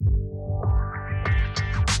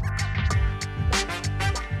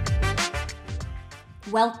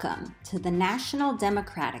Welcome to the National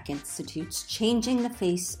Democratic Institute's Changing the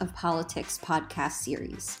Face of Politics podcast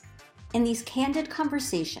series. In these candid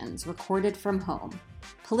conversations recorded from home,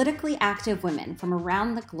 politically active women from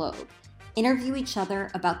around the globe interview each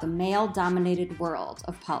other about the male-dominated world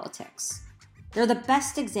of politics. They're the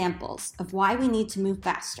best examples of why we need to move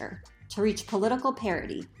faster to reach political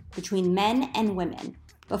parity between men and women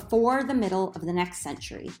before the middle of the next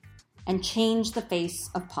century and change the face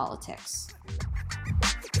of politics.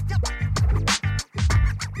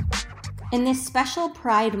 In this special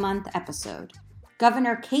Pride Month episode,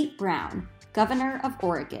 Governor Kate Brown, Governor of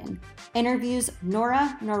Oregon, interviews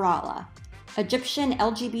Noura Nourallah, Egyptian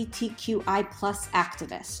LGBTQI+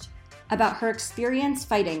 activist, about her experience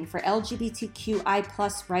fighting for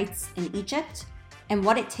LGBTQI+ rights in Egypt and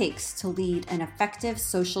what it takes to lead an effective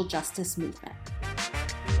social justice movement.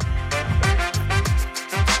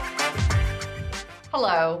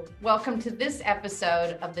 Hello, welcome to this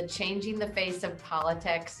episode of the Changing the Face of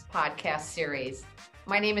Politics podcast series.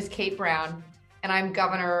 My name is Kate Brown, and I'm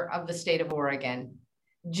governor of the state of Oregon.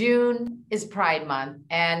 June is Pride Month,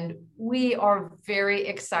 and we are very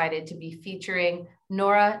excited to be featuring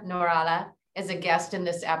Noura Nourallah as a guest in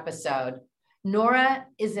this episode. Noura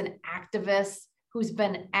is an activist who's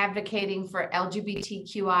been advocating for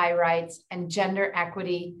LGBTQI rights and gender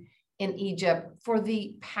equity in Egypt for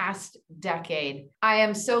the past decade. I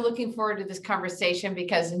am so looking forward to this conversation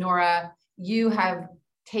because Noura, you have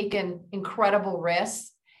taken incredible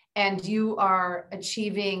risks and you are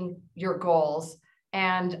achieving your goals.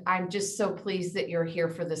 And I'm just so pleased that you're here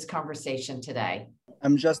for this conversation today.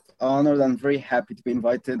 I'm just honored and very happy to be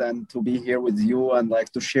invited and to be here with you and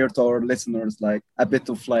to share to our listeners a bit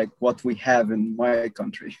of what we have in my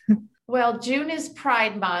country. Well, June is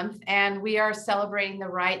Pride Month, and we are celebrating the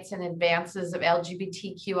rights and advances of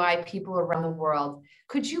LGBTQI people around the world.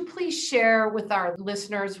 Could you please share with our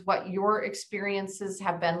listeners what your experiences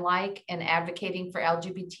have been like in advocating for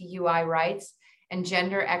LGBTQI rights and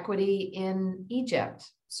gender equity in Egypt?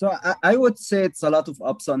 So I would say it's a lot of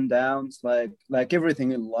ups and downs, like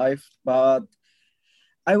everything in life. But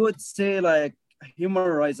I would say human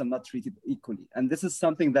rights are not treated equally. And this is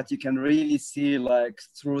something that you can really see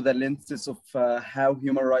through the lenses of how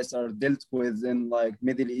human rights are dealt with in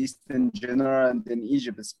Middle East in general and in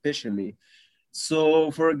Egypt especially. So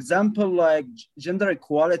for example, gender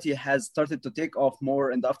equality has started to take off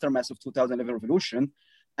more in the aftermath of 2011 revolution.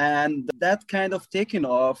 And that kind of taking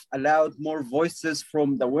off allowed more voices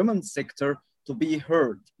from the women's sector to be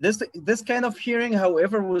heard. This kind of hearing,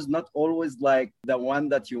 however, was not always the one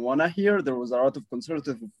that you want to hear. There was a lot of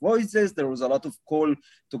conservative voices. There was a lot of call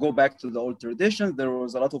to go back to the old traditions. There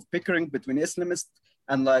was a lot of bickering between Islamists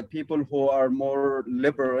and people who are more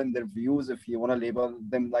liberal in their views, if you want to label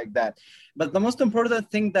them like that. But the most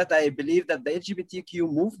important thing that I believe that the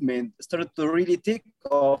LGBTQ movement started to really take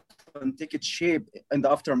off and take its shape in the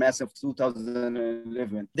aftermath of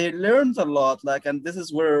 2011. They learned a lot, and this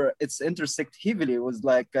is where it's intersect heavily with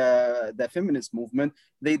the feminist movement.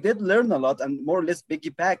 They did learn a lot and more or less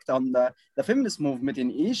piggybacked on the feminist movement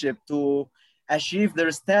in Egypt to achieve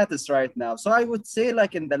their status right now. So I would say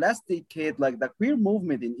in the last decade, the queer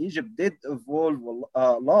movement in Egypt did evolve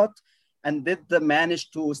a lot and did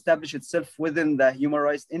manage to establish itself within the human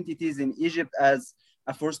rights entities in Egypt as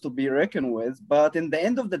a force to be reckoned with. But in the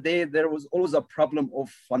end of the day, there was always a problem of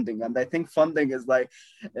funding. And I think funding is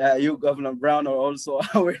you, Governor Brown, are also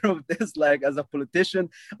aware of this, as a politician.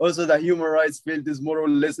 Also, the human rights field is more or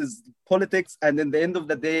less is politics. And in the end of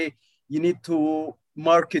the day, you need to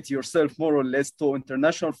market yourself more or less to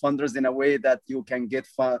international funders in a way that you can get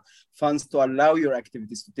funds to allow your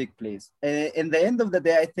activities to take place. In the end of the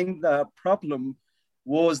day, I think the problem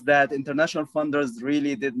was that international funders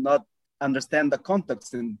really did not understand the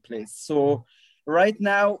context in place. So right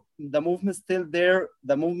now, the movement's still there.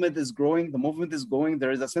 The movement is growing. The movement is going.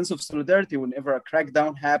 There is a sense of solidarity whenever a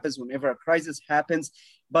crackdown happens, whenever a crisis happens.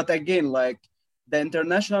 But again, the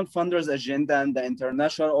international funders' agenda and the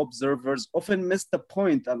international observers often miss the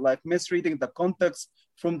point and misreading the context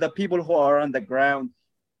from the people who are on the ground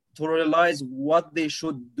to realize what they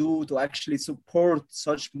should do to actually support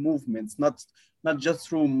such movements, not just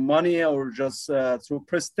through money or just through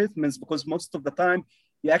press statements, because most of the time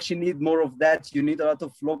you actually need more of that. You need a lot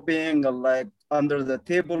of lobbying, under the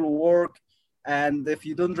table work. And if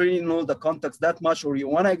you don't really know the context that much, or you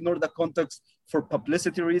want to ignore the context for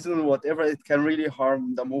publicity reasons or whatever, it can really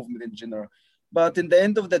harm the movement in general. But in the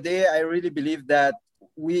end of the day, I really believe that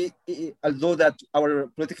although that our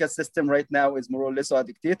political system right now is more or less a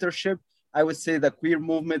dictatorship, I would say the queer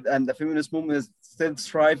movement and the feminist movement is still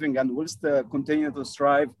thriving and will still continue to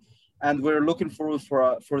thrive. And we're looking forward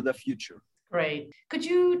for the future. Great. Could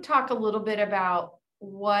you talk a little bit about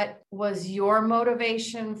what was your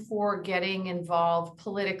motivation for getting involved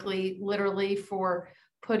politically, literally for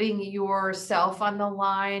putting yourself on the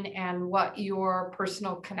line, and what your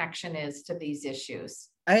personal connection is to these issues?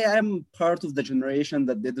 I am part of the generation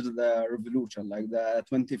that did the revolution, like the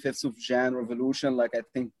 25th of Jan revolution. Like I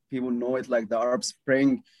think people know it, like the Arab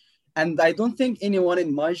Spring. And I don't think anyone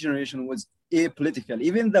in my generation was apolitical,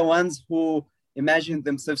 even the ones who imagined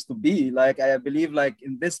themselves to be. Like I believe like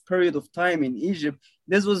in this period of time in Egypt,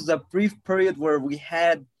 this was the brief period where we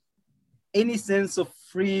had any sense of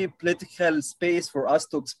free political space for us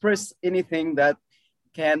to express anything that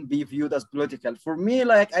can be viewed as political. For me,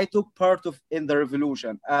 like I took part of in the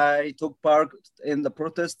revolution. I took part in the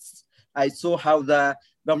protests. I saw how the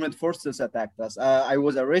government forces attacked us. I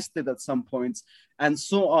was arrested at some points and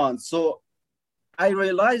so on. So I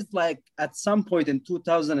realized like at some point in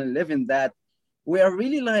 2011 that we are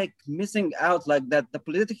really like missing out, like that the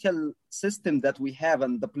political system that we have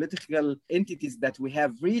and the political entities that we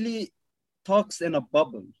have really talks in a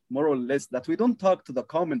bubble, more or less, that we don't talk to the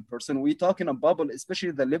common person. We talk in a bubble, especially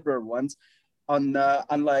the liberal ones, on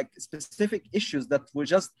like specific issues that we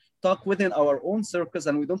just talk within our own circles,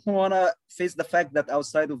 and we don't want to face the fact that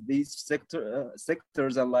outside of these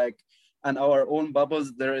sectors and our own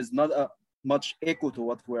bubbles, there is not much echo to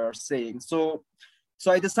what we are saying. So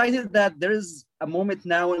I decided that there is a moment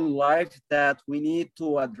now in life that we need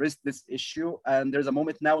to address this issue. And there's a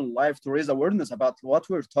moment now in life to raise awareness about what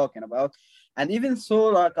we're talking about. And even so,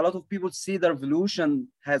 like a lot of people see the revolution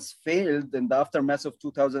has failed in the aftermath of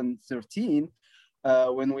 2013,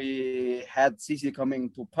 when we had Sisi coming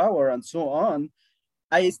to power and so on.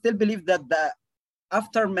 I still believe that the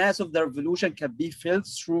aftermath of the revolution can be felt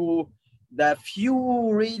through the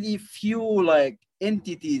really few like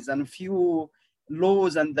entities and few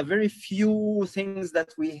laws and the very few things that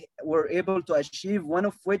we were able to achieve, one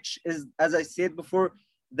of which is, as I said before,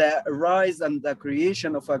 the rise and the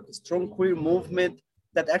creation of a strong queer movement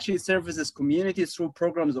that actually services communities through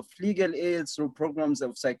programs of legal aid, through programs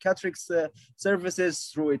of psychiatric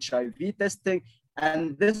services, through HIV testing,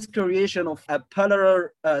 and this creation of a parallel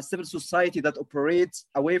civil society that operates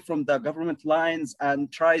away from the government lines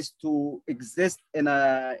and tries to exist in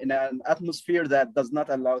an atmosphere that does not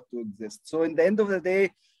allow it to exist. So in the end of the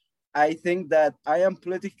day, I think that I am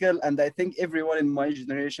political, and I think everyone in my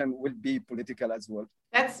generation will be political as well.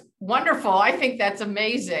 That's wonderful. I think that's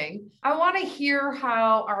amazing. I want to hear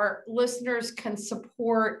how our listeners can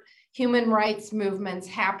support human rights movements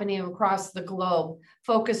happening across the globe,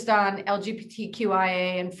 focused on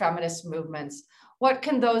LGBTQIA and feminist movements. What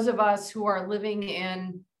can those of us who are living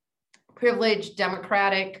in privileged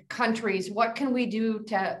democratic countries, what can we do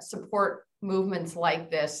to support movements like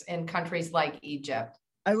this in countries like Egypt?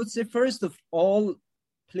 I would say, first of all,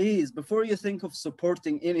 please, before you think of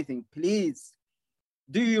supporting anything, please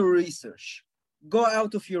do your research. Go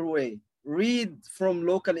out of your way. Read from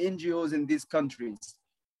local NGOs in these countries.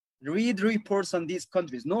 Read reports on these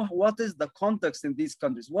countries. Know what is the context in these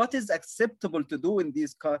countries. What is acceptable to do in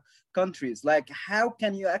these countries? Like, how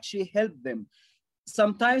can you actually help them?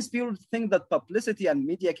 Sometimes people think that publicity and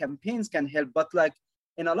media campaigns can help, but like,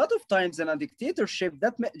 in a lot of times in a dictatorship,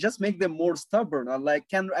 that just make them more stubborn, or like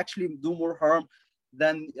can actually do more harm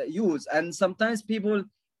than use. And sometimes people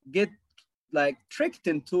get like tricked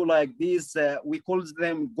into like these, we call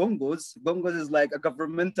them gongos. Gongos is like a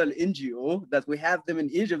governmental NGO that we have them in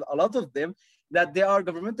Egypt, a lot of them, that they are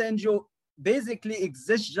governmental NGO, basically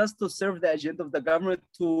exist just to serve the agenda of the government,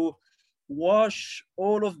 to wash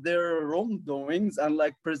all of their wrongdoings and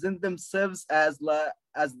like present themselves as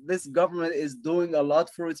this government is doing a lot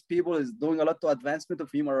for its people, is doing a lot to advancement of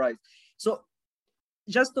human rights. So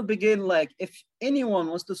just to begin, like if anyone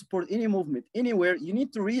wants to support any movement anywhere, you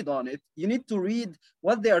need to read on it. You need to read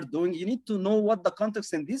what they are doing. You need to know what the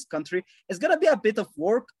context in this country is. Going to be a bit of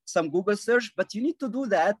work, some Google search, but you need to do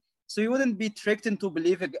that so you wouldn't be tricked into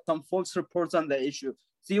believing some false reports on the issue.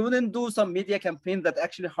 So you wouldn't do some media campaign that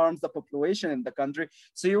actually harms the population in the country.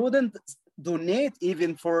 So you wouldn't donate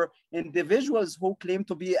even for individuals who claim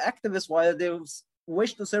to be activists while they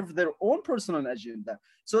wish to serve their own personal agenda.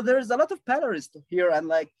 So there's a lot of parallels here, and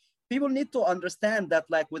like people need to understand that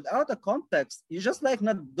like without a context, you're just like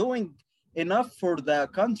not doing enough for the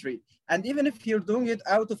country. And even if you're doing it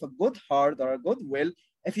out of a good heart or a good will,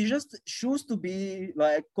 if you just choose to be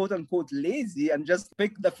like quote unquote lazy and just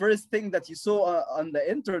pick the first thing that you saw on the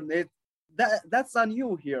internet, that's on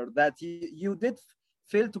you here, that you did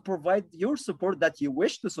fail to provide your support that you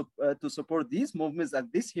wish to support these movements and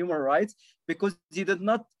these human rights, because you did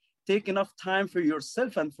not take enough time for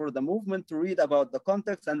yourself and for the movement to read about the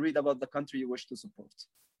context and read about the country you wish to support.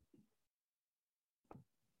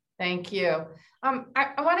 Thank you.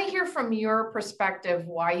 I want to hear from your perspective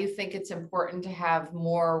why you think it's important to have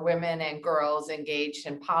more women and girls engaged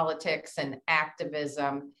in politics and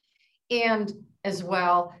activism. And as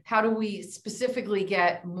well, how do we specifically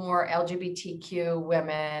get more LGBTQ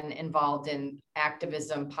women involved in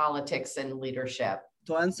activism, politics, and leadership?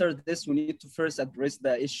 To answer this, we need to first address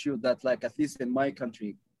the issue that, like, at least in my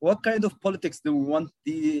country, what kind of politics do we want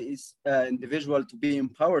these individual to be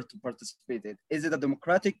empowered to participate in? Is it a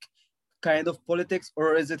democratic kind of politics,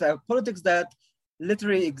 or is it a politics that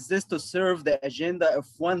literally exists to serve the agenda of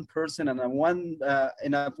one person and a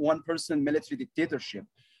one person military dictatorship?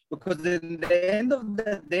 Because in the end of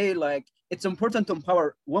the day, like, it's important to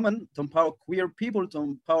empower women, to empower queer people, to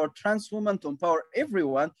empower trans women, to empower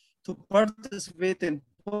everyone to participate in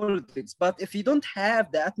politics. But if you don't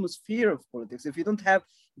have the atmosphere of politics, if you don't have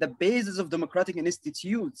the basis of democratic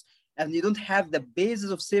institutes, and you don't have the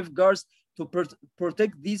basis of safeguards to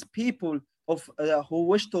protect these people of who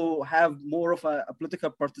wish to have more of a political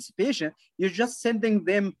participation, you're just sending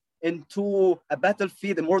them into a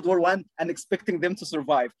battlefield in World War I and expecting them to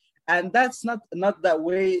survive. And that's not the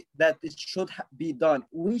way that it should be done.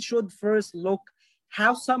 We should first look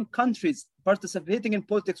how some countries participating in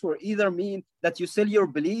politics will either mean that you sell your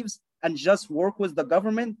beliefs and just work with the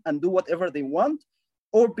government and do whatever they want,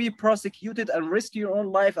 or be prosecuted and risk your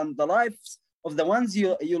own life and the lives of the ones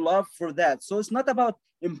you love for that. So it's not about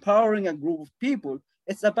empowering a group of people.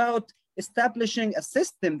 It's about establishing a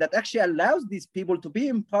system that actually allows these people to be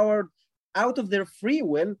empowered out of their free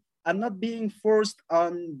will and not being forced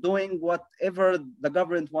on doing whatever the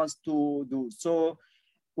government wants to do. So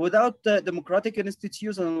without democratic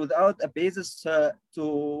institutions and without a basis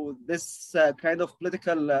to this kind of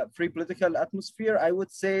free political atmosphere, I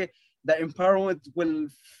would say the empowerment will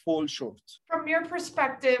fall short. From your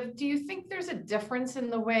perspective, do you think there's a difference in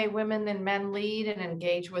the way women and men lead and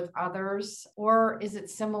engage with others, or is it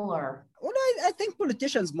similar? Well, I think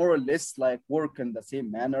politicians more or less like work in the same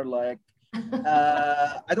manner. Like,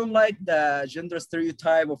 I don't like the gender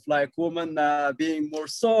stereotype of like women being more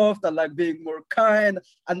soft and like being more kind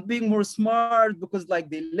and being more smart because like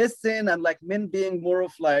they listen, and like men being more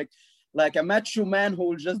of like a macho man who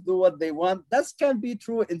will just do what they want. That can be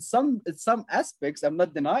true in some aspects. I'm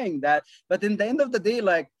not denying that. But in the end of the day,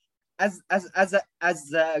 like as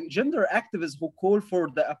a gender activist who call for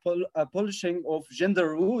the abolishing of gender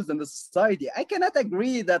rules in the society, I cannot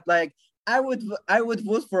agree that like I would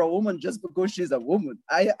vote for a woman just because she's a woman.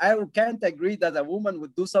 I can't agree that a woman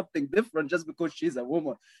would do something different just because she's a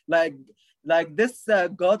woman. Like this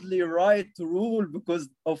godly right to rule because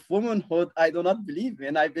of womanhood, I do not believe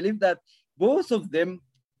in. I believe that both of them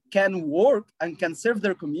can work and can serve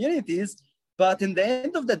their communities. But in the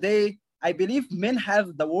end of the day, I believe men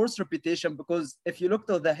have the worst reputation because if you look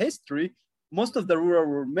to the history, most of the rulers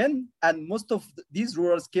were men, and most of these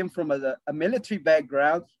rulers came from a military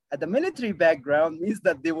background. And the military background means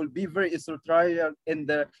that they will be very authoritarian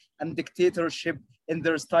and dictatorship in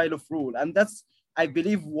their style of rule. And that's, I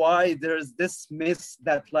believe, why there's this myth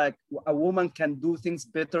that like a woman can do things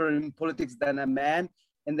better in politics than a man.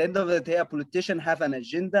 In the end of the day, a politician have an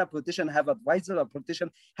agenda, a politician have advisor, a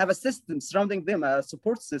politician have a system surrounding them, a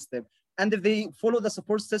support system. And if they follow the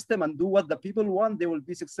support system and do what the people want, they will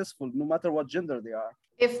be successful, no matter what gender they are.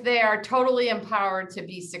 If they are totally empowered to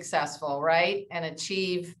be successful, right, and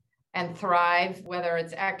achieve and thrive, whether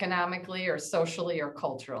it's economically or socially or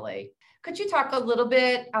culturally. Could you talk a little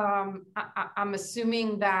bit? I'm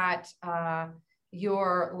assuming that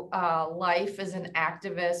your life as an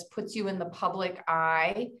activist puts you in the public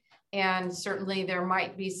eye, and certainly there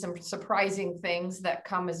might be some surprising things that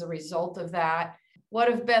come as a result of that. What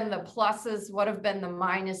have been the pluses? What have been the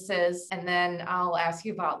minuses? And then I'll ask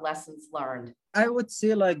you about lessons learned. I would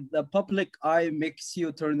say like the public eye makes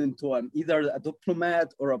you turn into either a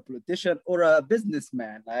diplomat or a politician or a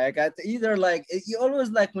businessman. Like either like you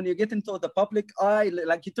always like when you get into the public eye,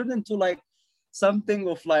 like you turn into like something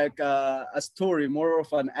of like a story, more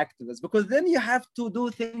of an activist, because then you have to do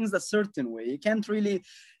things a certain way. You can't really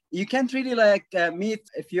like meet,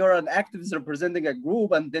 if you're an activist representing a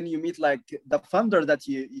group and then you meet like the funder that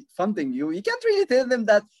funding you can't really tell them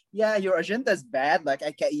that, yeah, your agenda is bad, like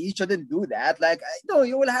you shouldn't do that. Like, no,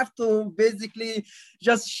 you will have to basically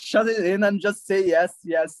just shut it in and just say yes,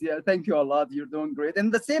 thank you a lot, you're doing great.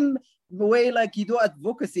 And the same way like you do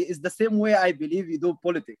advocacy is the same way I believe you do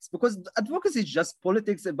politics, because advocacy is just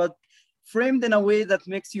politics, but framed in a way that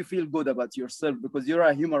makes you feel good about yourself, because you're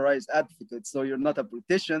a human rights advocate, so you're not a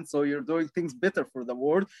politician, so you're doing things better for the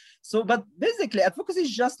world. So but basically advocacy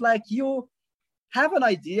is just like you have an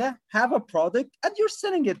idea, have a product, and you're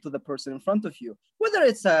selling it to the person in front of you. Whether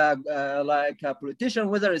it's like a politician,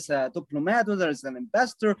 whether it's a diplomat, whether it's an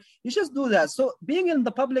investor, you just do that. So being in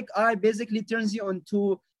the public eye basically turns you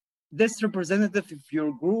into this representative of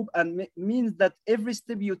your group, and means that every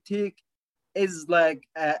step you take is like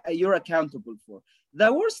you're accountable for.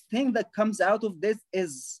 The worst thing that comes out of this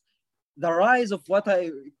is the rise of what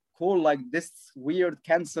I call like this weird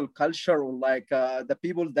cancel culture, or like the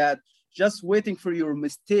people that just waiting for your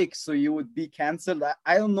mistakes so you would be canceled.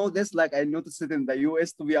 I don't know this, like I noticed it in the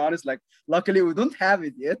US, to be honest. Like luckily we don't have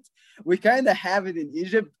it yet. We kind of have it in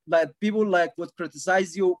Egypt, that people like would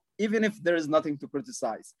criticize you even if there is nothing to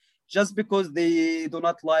criticize, just because they do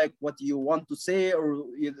not like what you want to say, or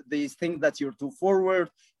they think that you're too forward,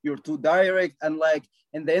 you're too direct. And like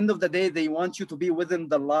in the end of the day, they want you to be within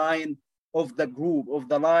the line of the group, of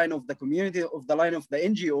the line of the community, of the line of the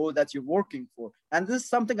NGO that you're working for. And this is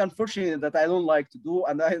something, unfortunately, that I don't like to do,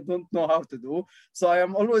 and I don't know how to do. So I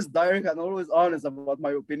am always direct and always honest about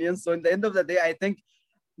my opinions. So in the end of the day, I think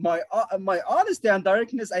my honesty and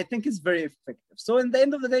directness, I think, is very effective. So in the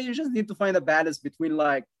end of the day, you just need to find a balance between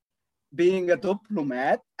like being a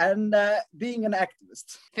diplomat and being an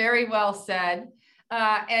activist. Very well said.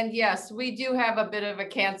 And yes, we do have a bit of a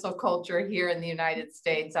cancel culture here in the United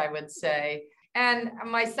States, I would say. And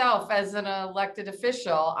myself, as an elected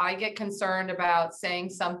official, I get concerned about saying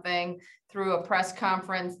something through a press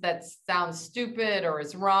conference that sounds stupid or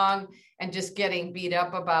is wrong, and just getting beat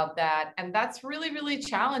up about that. And that's really, really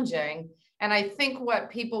challenging. And I think what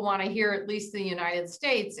people want to hear, at least in the United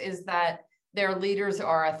States, is that their leaders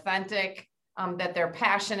are authentic, that they're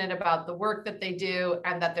passionate about the work that they do,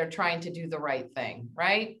 and that they're trying to do the right thing,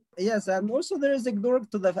 right? Yes, and also there is ignoring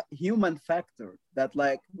to the human factor, that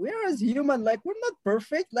like we're as human, like we're not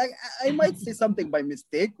perfect. Like I might say something by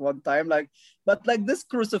mistake one time, like, but like this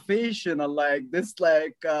crucifixion and like this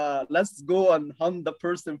like let's go and hunt the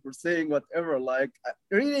person for saying whatever, like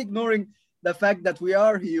really ignoring the fact that we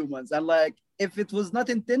are humans. And like if it was not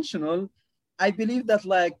intentional, I believe that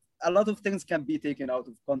like a lot of things can be taken out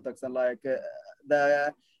of context, and like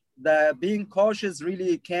the being cautious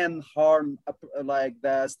really can harm like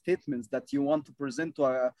the statements that you want to present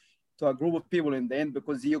to a group of people in the end,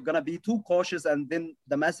 because you're gonna be too cautious and then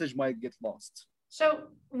the message might get lost. So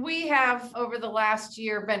we have over the last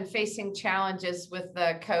year been facing challenges with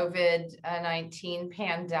the COVID-19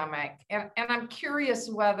 pandemic, and I'm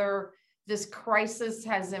curious whether this crisis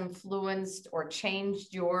has influenced or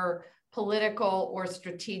changed your political or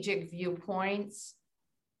strategic viewpoints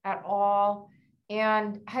at all?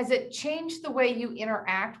 And has it changed the way you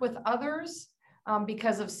interact with others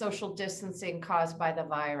because of social distancing caused by the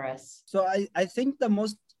virus? So I think the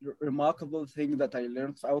most remarkable thing that I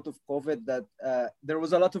learned out of COVID, that there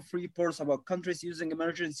was a lot of reports about countries using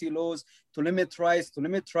emergency laws to limit rise.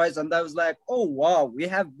 And I was like, oh, wow, we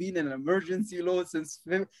have been in emergency law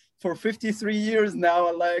for 53 years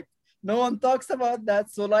now. Like, no one talks about that.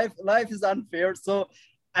 So life is unfair. So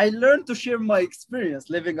I learned to share my experience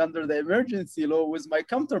living under the emergency law with my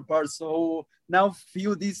counterparts, who now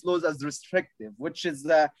view these laws as restrictive, which is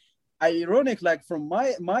ironic. Like from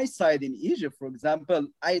my side in Egypt, for example,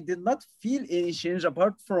 I did not feel any change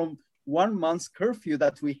apart from 1 month's curfew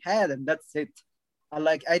that we had, and that's it.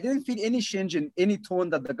 Like I didn't feel any change in any tone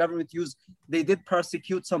that the government used. They did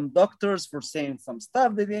prosecute some doctors for saying some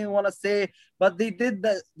stuff they didn't want to say, but they did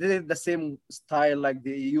the same style like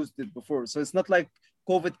they used it before. So it's not like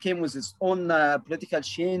COVID came with its own political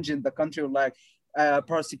change in the country, or like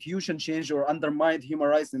prosecution change or undermined human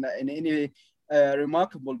rights in any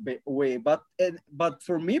remarkable way. But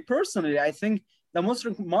for me personally, I think the most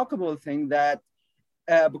remarkable thing that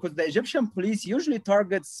because the Egyptian police usually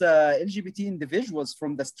targets LGBT individuals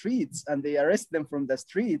from the streets and they arrest them from the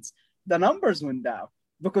streets, the numbers went down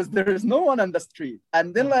because there is no one on the street.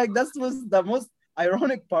 And then like that was the most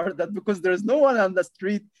ironic part, that because there is no one on the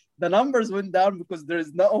street, the numbers went down because there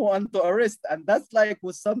is no one to arrest. And that's like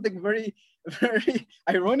was something very, very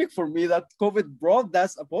ironic for me, that COVID brought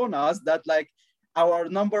that upon us, that like our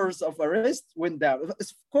numbers of arrests went down. Of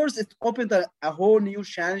course, it opened a whole new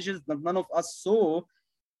challenges that none of us saw,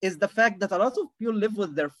 is the fact that a lot of people live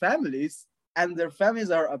with their families, and their families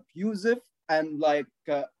are abusive and like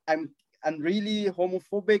and really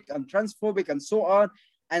homophobic and transphobic and so on.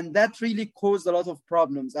 And that really caused a lot of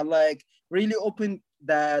problems, and like really opened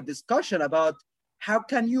the discussion about how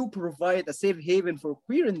can you provide a safe haven for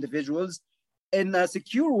queer individuals in a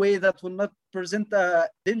secure way that will not present a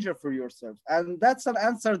danger for yourself. And that's an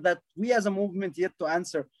answer that we as a movement yet to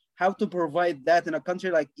answer, how to provide that in a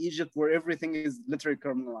country like Egypt where everything is literally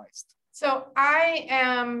criminalized. So I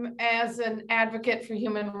am, as an advocate for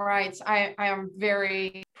human rights, I am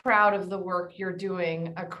very proud of the work you're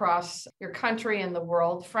doing across your country and the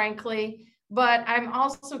world, frankly. But I'm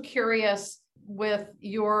also curious, with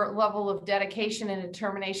your level of dedication and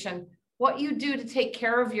determination, what you do to take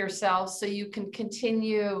care of yourself so you can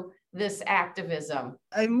continue this activism.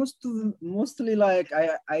 I mostly like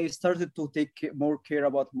I started to take more care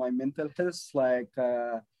about my mental health, like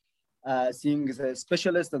seeing a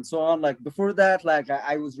specialist and so on. Like before that, like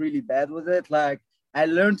I was really bad with it. Like I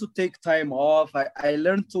learned to take time off. I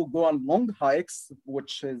learned to go on long hikes,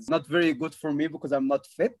 which is not very good for me because I'm not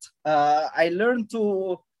fit. I learned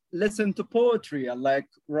to listen to poetry and like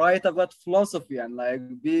write about philosophy and like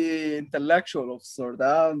be intellectual of sort.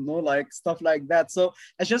 I don't know, like stuff like that. So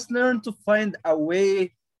I just learned to find a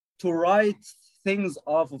way to write things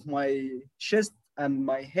off of my chest and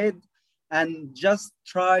my head and just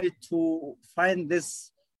try to find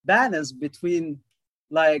this balance between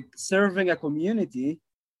like serving a community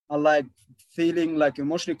and like feeling like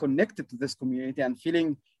emotionally connected to this community and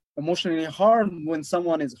feeling emotionally harmed when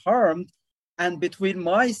someone is harmed, and between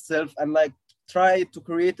myself and like try to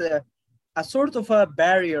create a sort of a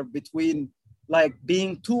barrier between like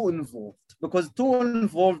being too involved, because too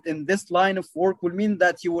involved in this line of work will mean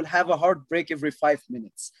that you will have a heartbreak every 5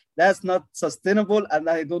 minutes. That's not sustainable, and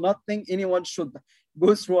I do not think anyone should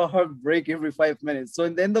go through a heartbreak every 5 minutes. So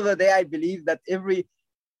in the end of the day, I believe that every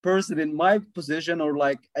person in my position, or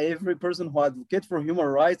like every person who advocates for human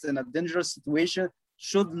rights in a dangerous situation,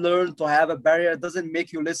 should learn to have a barrier. It doesn't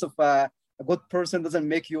make you less of a good person, doesn't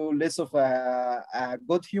make you less of a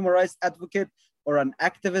good human rights advocate or an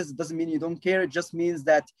activist. It doesn't mean you don't care. It just means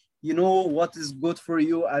that you know what is good for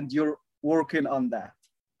you and you're working on that.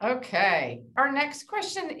 Okay. Our next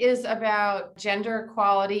question is about gender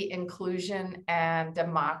equality, inclusion, and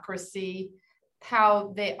democracy,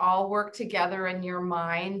 how they all work together in your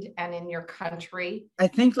mind and in your country. I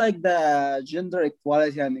think like the gender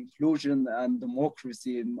equality and inclusion and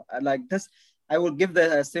democracy, like this, I will give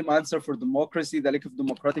the same answer for democracy. The lack of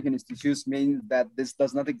democratic institutions means that this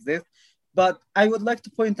does not exist. But I would like to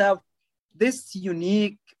point out this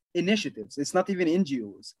unique initiatives. It's not even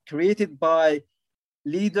NGOs created by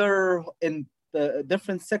leader in the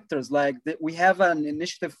different sectors. Like we have an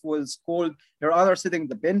initiative was called Your Honor Sitting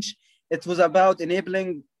the Bench. It was about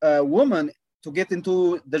enabling women to get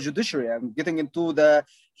into the judiciary and getting into the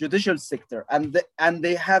judicial sector. And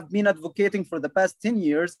they have been advocating for the past 10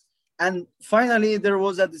 years. And finally, there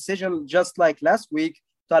was a decision just like last week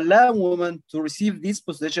to allow women to receive this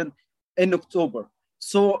position in October.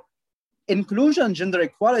 So inclusion, gender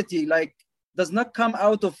equality, like does not come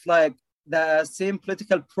out of like the same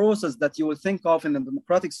political process that you would think of in a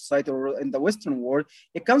democratic society or in the Western world.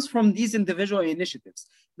 It comes from these individual initiatives.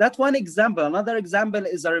 That's one example. Another example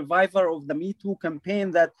is a revival of the Me Too campaign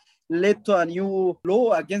that led to a new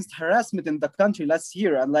law against harassment in the country last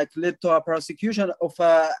year, and like led to a prosecution of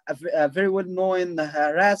a very well-known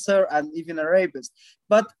harasser and even a rapist.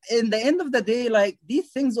 But in the end of the day, like these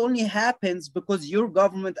things only happens because your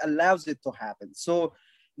government allows it to happen. So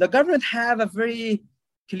the government have a very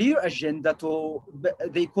clear agenda to,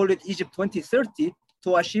 they call it Egypt 2030,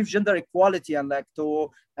 to achieve gender equality and like to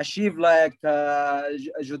achieve like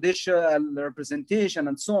judicial representation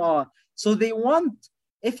and so on. So they want,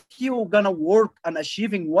 if you're gonna work on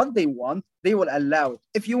achieving what they want, they will allow it.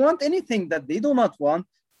 If you want anything that they do not want,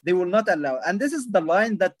 they will not allow it. And this is the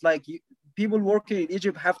line that like people working in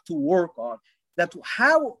Egypt have to work on. That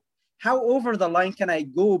how over the line can I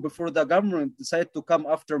go before the government decide to come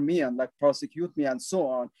after me and like prosecute me and so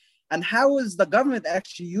on? And how is the government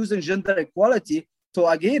actually using gender equality to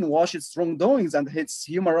again wash its wrongdoings and its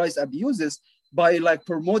human rights abuses by like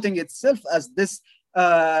promoting itself as this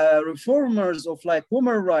reformers of like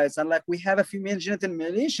women rights, and like we have a female genital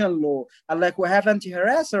mutilation law, and like we have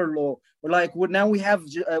anti-harasser law, like now we have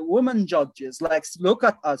women judges. Like look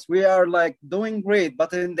at us, we are like doing great,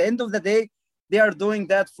 but in the end of the day they are doing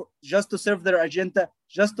that just to serve their agenda,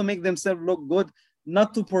 just to make themselves look good,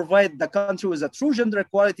 not to provide the country with a true gender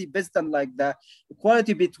equality based on like the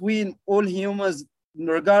equality between all humans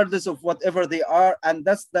regardless of whatever they are. And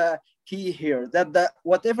that's the key here, that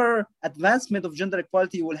whatever advancement of gender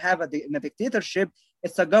equality you will have in a dictatorship,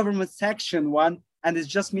 it's a government sanction one, and it's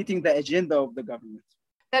just meeting the agenda of the government.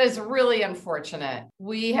 That is really unfortunate.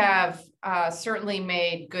 We have certainly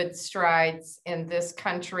made good strides in this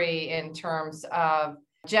country in terms of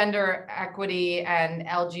gender equity and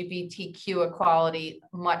LGBTQ equality,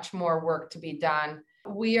 much more work to be done.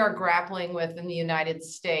 We are grappling with, in the United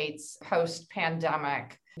States,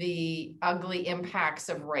 post-pandemic, the ugly impacts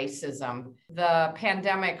of racism. The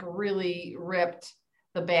pandemic really ripped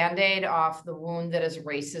the Band-Aid off the wound that is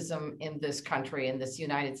racism in this country, in this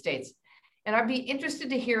United States. And I'd be interested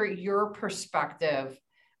to hear your perspective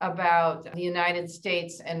about the United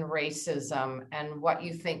States and racism and what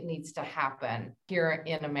you think needs to happen here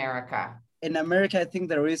in America. In America, I think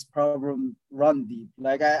the race problem run deep.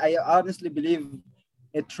 Like I honestly believe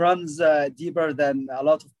it runs deeper than a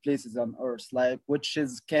lot of places on Earth, like which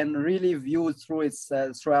is can really view through its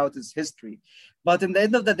throughout its history. But in the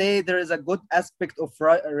end of the day, there is a good aspect of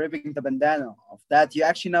ripping the bandana off that you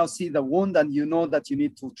actually now see the wound and you know that you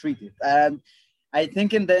need to treat it. And I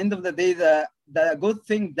think in the end of the day, the good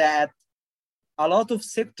thing that a lot of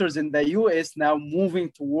sectors in the US now moving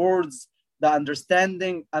towards the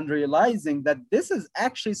understanding and realizing that this is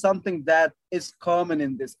actually something that is common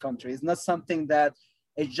in this country. It's not something that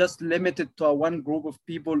is just limited to one group of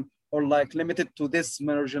people or like limited to this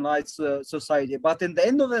marginalized society. But in the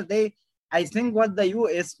end of the day, I think what the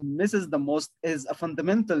US misses the most is a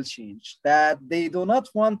fundamental change, that they do not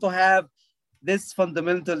want to have this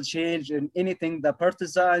fundamental change in anything. The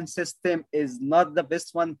partisan system is not the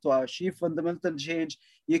best one to achieve fundamental change.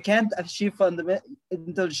 You can't achieve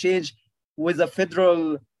fundamental change with a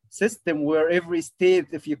federal system where every state,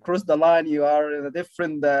 if you cross the line, you are in a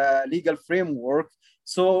different legal framework.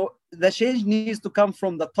 So the change needs to come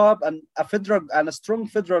from the top, and a strong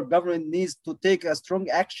federal government needs to take a strong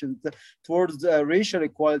action towards racial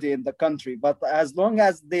equality in the country. But as long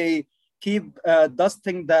as they keep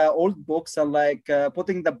dusting the old books and like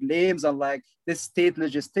putting the blames on like this state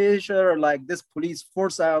legislature, like this police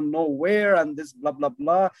force out of nowhere and this blah, blah,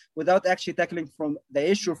 blah, without actually tackling from the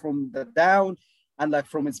issue from the down and like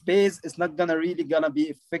from its base, it's not really gonna be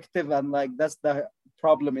effective. And like, that's the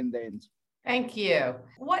problem in the end. Thank you.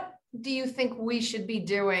 What do you think we should be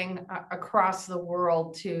doing across the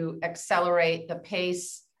world to accelerate the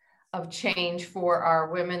pace of change for our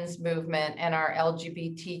women's movement and our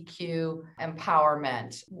LGBTQ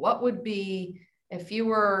empowerment? What would be, if you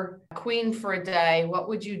were queen for a day, what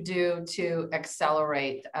would you do to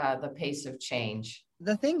accelerate the pace of change?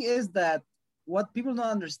 The thing is that what people don't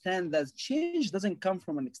understand, that change doesn't come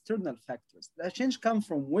from an external factors. That change comes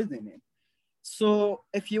from within it. So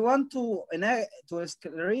if you want to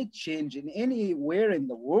accelerate change in anywhere in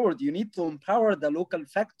the world, you need to empower the local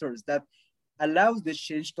factors that allows this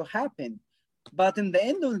change to happen. But in the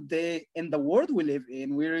end of the day, in the world we live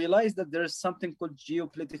in, we realize that there's something called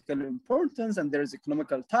geopolitical importance, and there's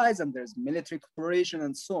economical ties, and there's military cooperation,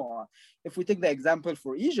 and so on. If we take the example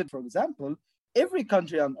for Egypt, for example, every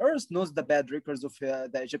country on earth knows the bad records of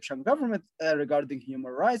the Egyptian government regarding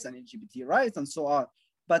human rights and LGBT rights and so on.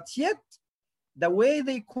 But yet, the way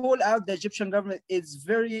they call out the Egyptian government is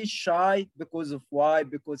very shy because of why?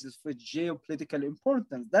 Because it's for geopolitical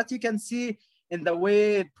importance. That you can see in the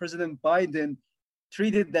way President Biden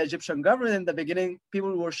treated the Egyptian government in the beginning.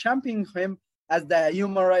 People were championing him as the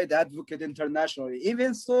human rights advocate internationally.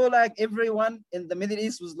 Even so, like everyone in the Middle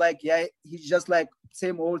East was like, yeah, he's just like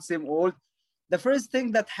same old, same old. The first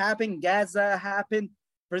thing that happened, Gaza happened,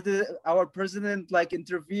 our president like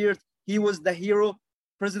interfered. He was the hero.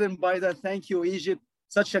 President Biden, thank you, Egypt,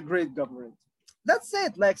 such a great government. That's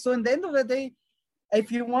it. Like, so in the end of the day,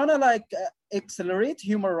 if you want to like accelerate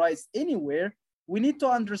human rights anywhere, we need to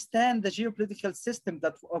understand the geopolitical system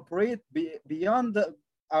that operate beyond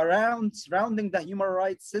surrounding the human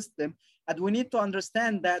rights system. And we need to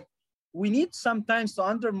understand that we need sometimes to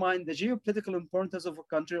undermine the geopolitical importance of a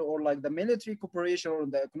country, or like the military cooperation or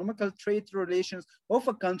the economical trade relations of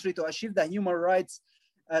a country to achieve the human rights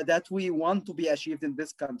that we want to be achieved in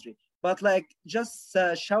this country. But like just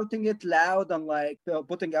shouting it loud and like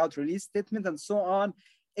putting out release statement and so on,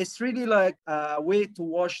 it's really like a way to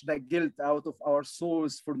wash the guilt out of our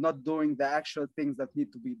souls for not doing the actual things that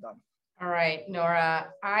need to be done. All right, Nora,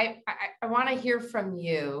 I want to hear from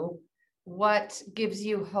you. What gives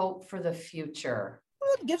you hope for the future?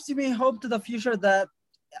 What gives me hope to the future, that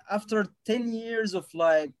after 10 years of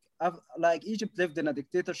like Egypt lived in a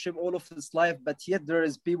dictatorship all of its life, but yet there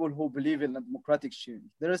is people who believe in a democratic change.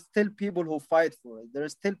 There are still people who fight for it. There are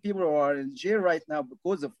still people who are in jail right now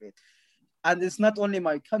because of it. And it's not only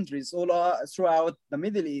my country, it's all throughout the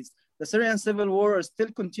Middle East. The Syrian civil war is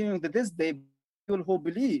still continuing to this day. People who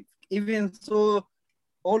believe, even so,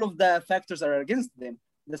 all of the factors are against them.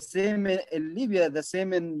 The same in Libya, the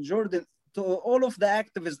same in Jordan. To all of the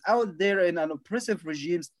activists out there in an oppressive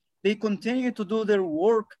regimes, they continue to do their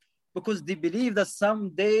work because they believe that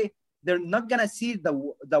someday they're not gonna see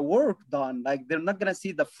the work done, like they're not gonna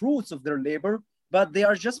see the fruits of their labor, but they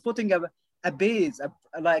are just putting a base,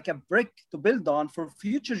 like a brick to build on for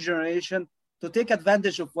future generation to take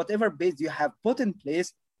advantage of whatever base you have put in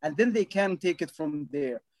place, and then they can take it from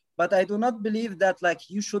there. But I do not believe that like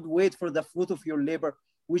you should wait for the fruit of your labor.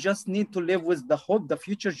 We just need to live with the hope the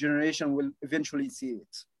future generation will eventually see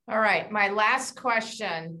it. All right, my last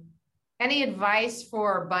question. Any advice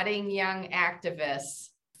for budding young activists?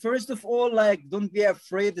 First of all, like, don't be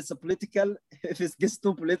afraid. It's a political. If it gets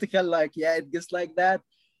too political, like, yeah, it gets like that.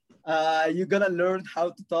 You're gonna learn how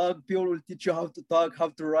to talk. People will teach you how to talk, how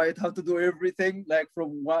to write, how to do everything, like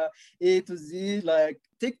from A to Z. Like,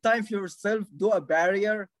 take time for yourself. Do a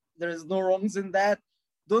barrier. There is no wrongs in that.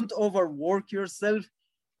 Don't overwork yourself.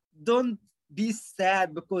 Don't be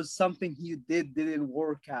sad because something you didn't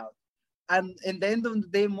work out. And in the end of the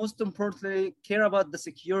day, most importantly, care about the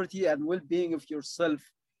security and well-being of yourself,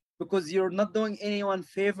 because you're not doing anyone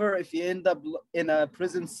favor if you end up in a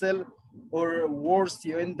prison cell, or worse,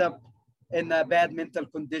 you end up in a bad mental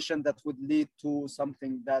condition that would lead to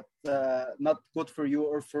something that not good for you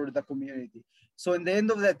or for the community. So in the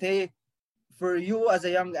end of the day, for you as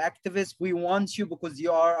a young activist, we want you because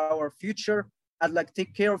you are our future. And like,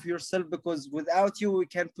 take care of yourself, because without you, we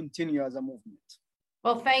can't continue as a movement.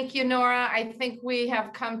 Well, thank you, Nora. I think we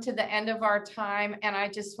have come to the end of our time. And I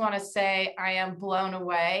just want to say I am blown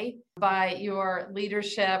away by your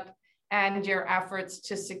leadership and your efforts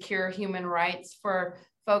to secure human rights for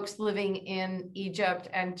folks living in Egypt.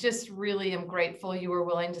 And just really am grateful you were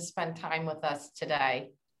willing to spend time with us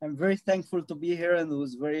today. I'm very thankful to be here, and it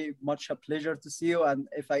was very much a pleasure to see you. And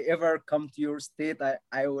if I ever come to your state,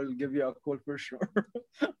 I will give you a call for sure.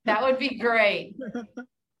 That would be great.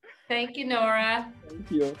 Thank you, Nora. Thank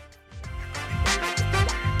you.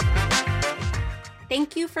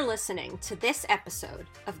 Thank you for listening to this episode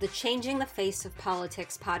of the Changing the Face of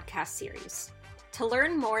Politics podcast series. To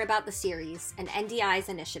learn more about the series and NDI's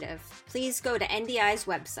initiative, please go to NDI's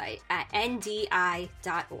website at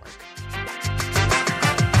ndi.org.